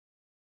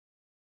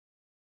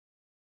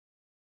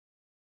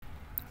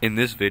In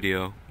this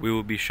video, we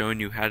will be showing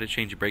you how to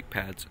change brake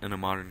pads in a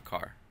modern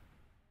car.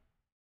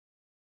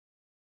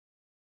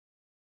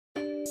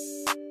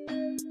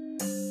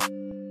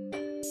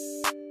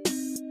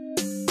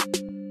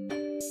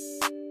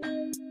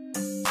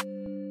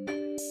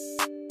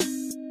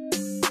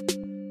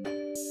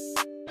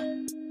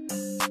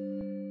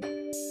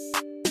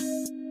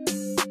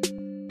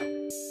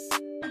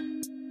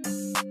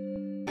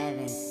 On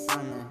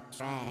the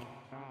track.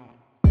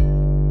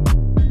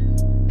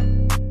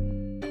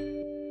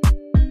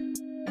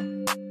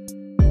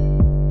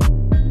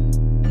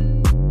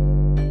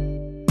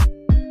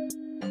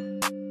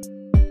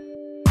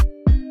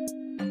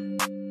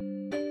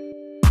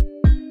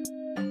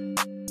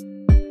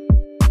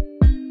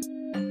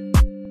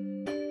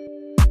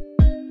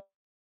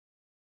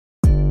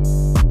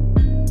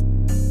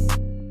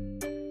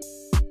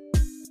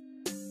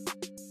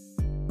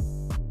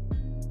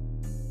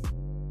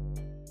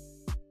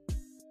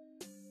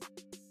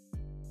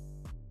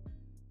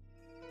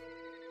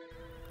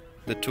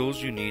 The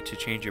tools you need to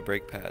change your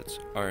brake pads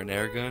are an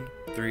air gun,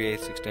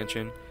 3/8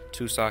 extension,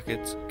 2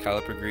 sockets,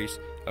 caliper grease,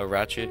 a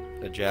ratchet,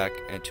 a jack,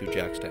 and 2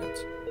 jack stands.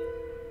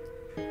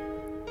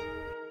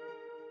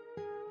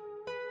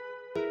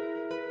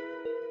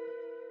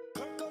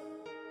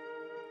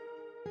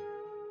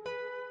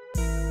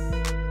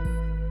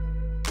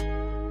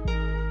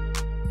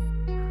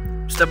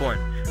 Step 1.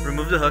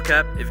 Remove the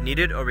hubcap if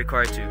needed or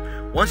required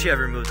to. Once you have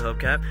removed the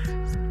hubcap,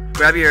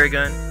 grab your air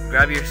gun,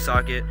 grab your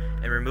socket,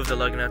 and remove the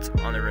lug nuts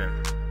on the rim.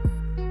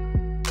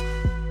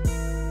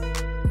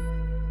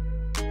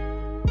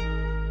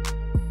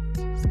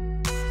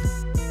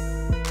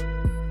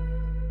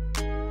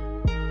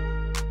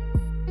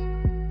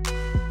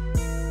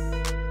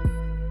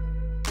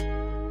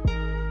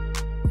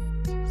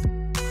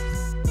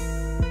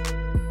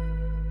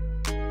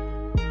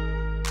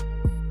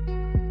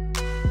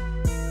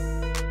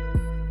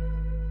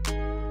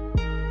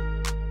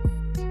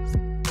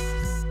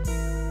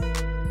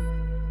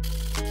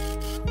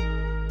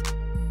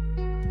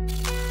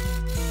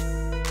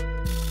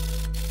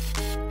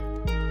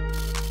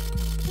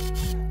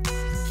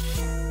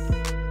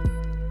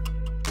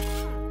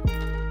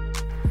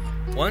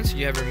 Once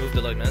you have removed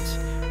the lug nuts,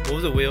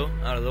 move the wheel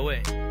out of the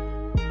way.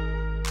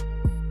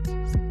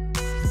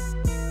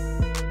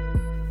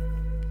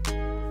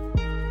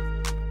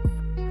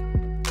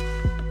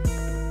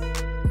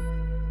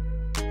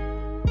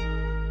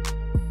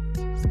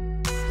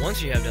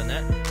 Once you have done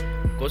that,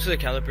 go to the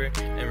caliper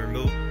and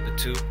remove the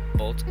 2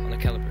 bolts on the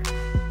caliper.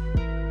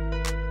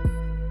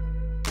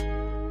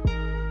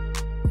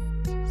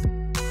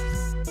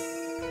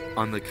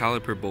 On the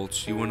caliper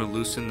bolts, you want to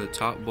loosen the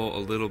top bolt a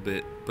little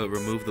bit, but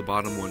remove the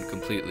bottom one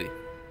completely.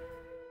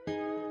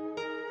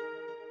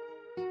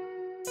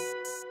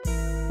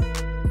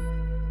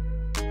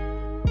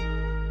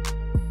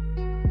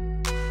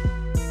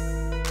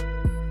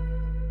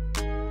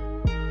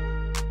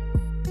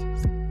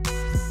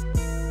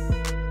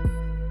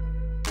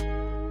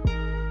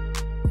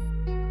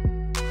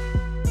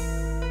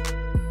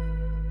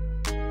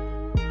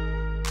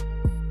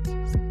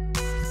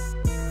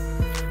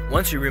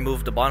 Once you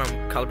remove the bottom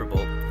caliper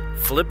bolt,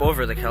 flip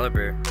over the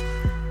caliper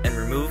and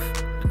remove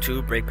the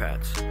 2 brake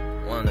pads,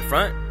 one in the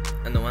front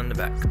and the one in the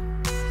back.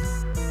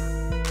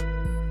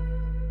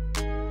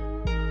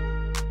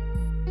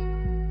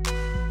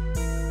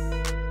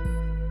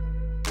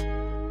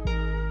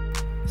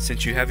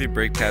 Since you have your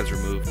brake pads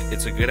removed,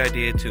 it's a good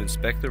idea to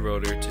inspect the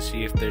rotor to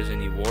see if there's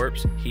any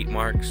warps, heat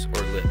marks,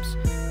 or lips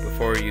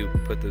before you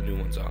put the new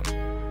ones on.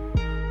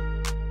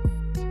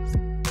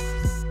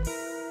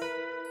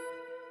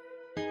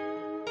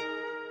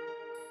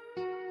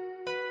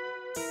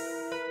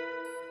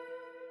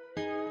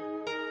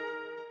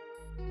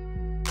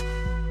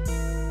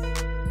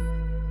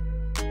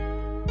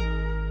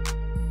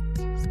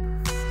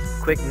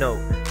 Quick note,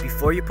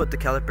 before you put the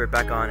caliper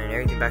back on and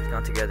everything back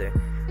on together,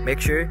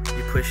 make sure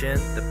you push in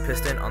the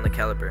piston on the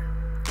caliper.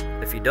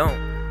 If you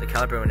don't, the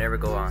caliper will never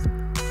go on.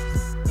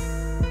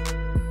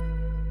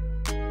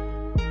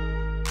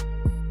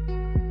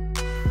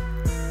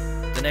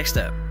 The next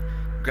step,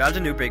 grab the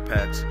new brake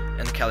pads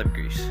and the caliper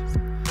grease.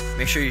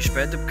 Make sure you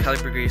spread the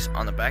caliper grease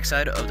on the back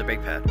side of the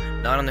brake pad,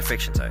 not on the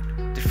friction side.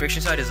 The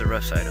friction side is the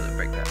rough side of the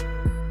brake pad.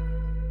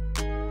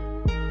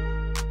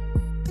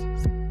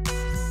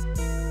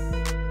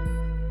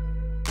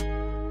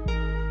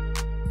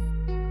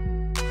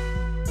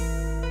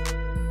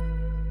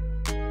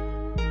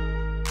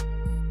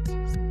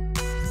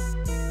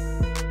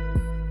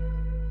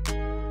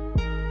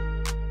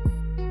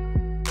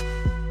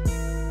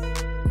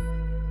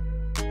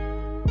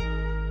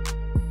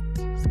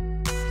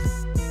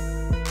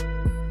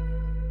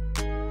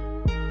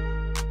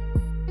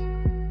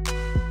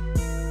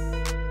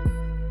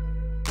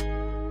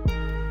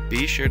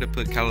 Be sure to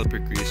put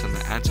caliper grease on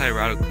the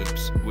anti-rattle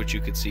clips, which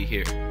you can see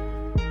here.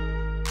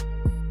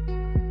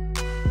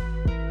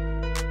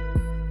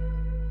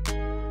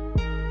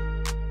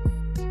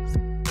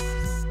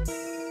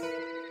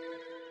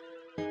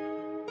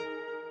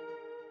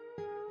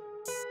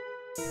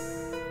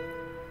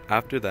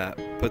 After that,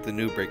 put the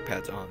new brake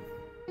pads on.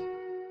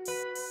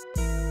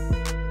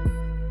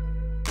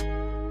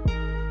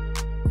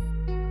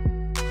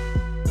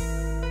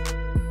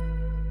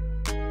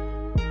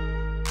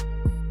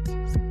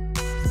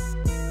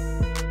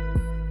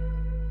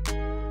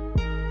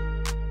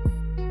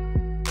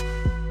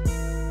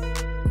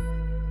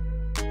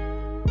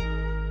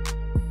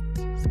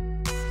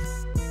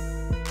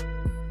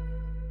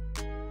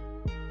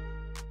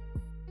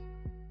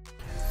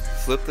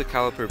 Flip the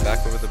caliper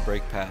back over the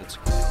brake pads,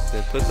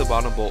 then put the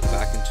bottom bolt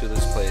back into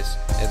this place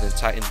and then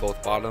tighten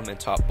both bottom and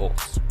top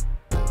bolts.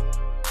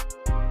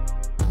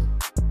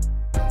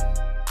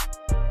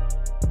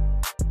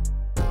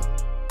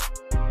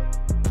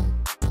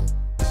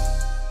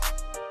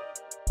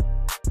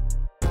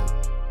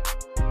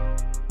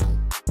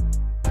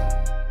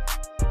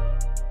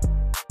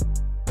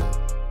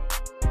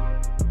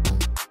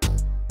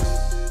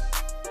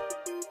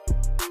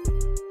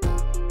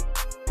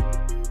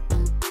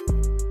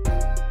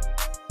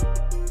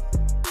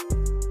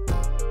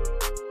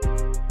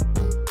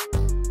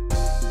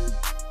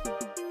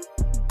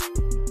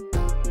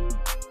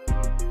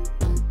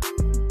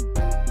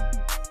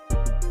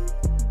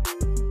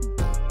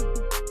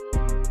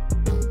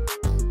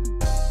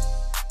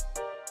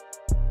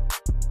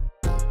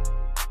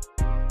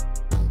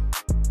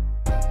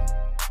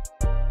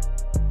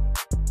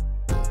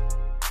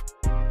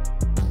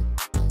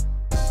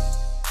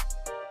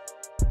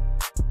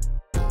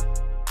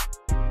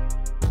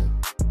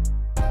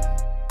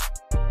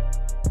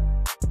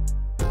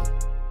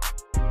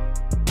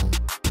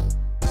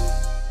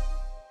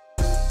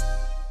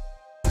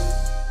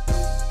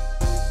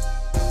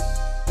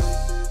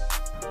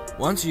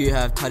 Once you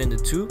have tightened the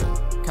two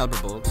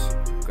caliper bolts,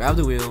 grab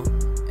the wheel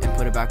and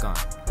put it back on.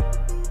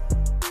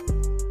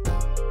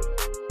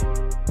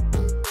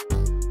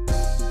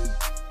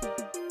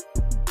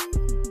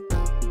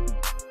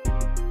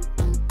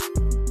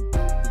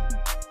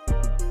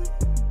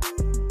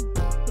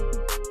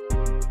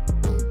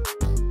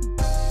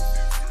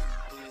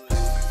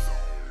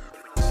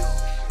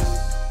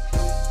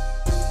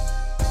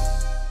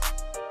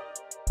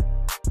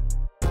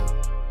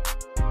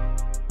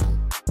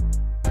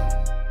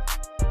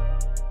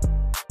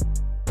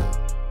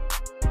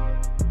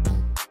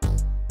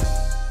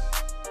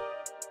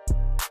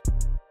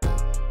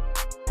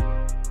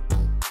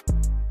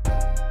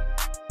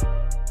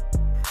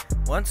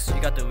 Once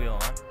you got the wheel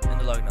on and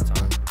the lug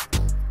nuts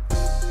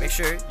on, make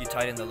sure you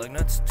tighten the lug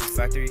nuts to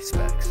factory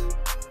specs.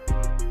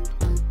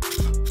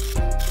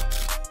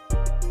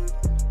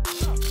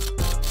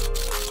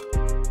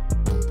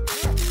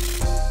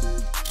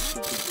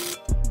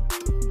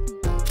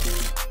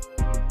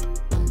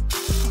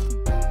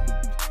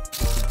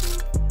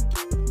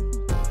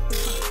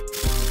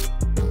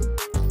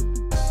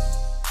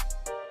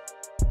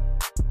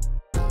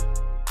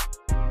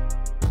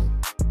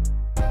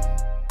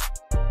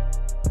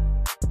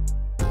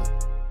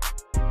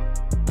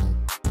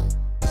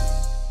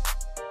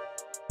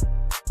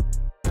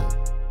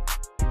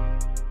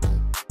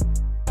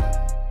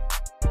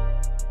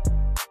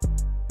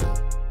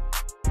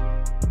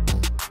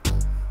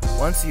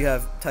 Once you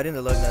have tightened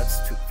the lug nuts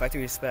to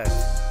factory spec,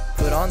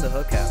 put on the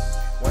hubcap.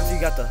 Once you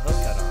got the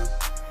hubcap on,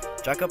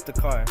 jack up the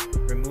car,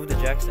 remove the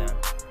jack stand,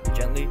 and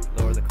gently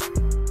lower the car.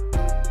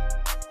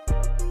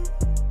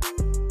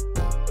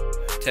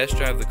 Test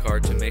drive the car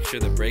to make sure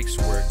the brakes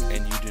work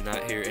and you do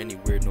not hear any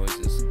weird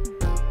noises.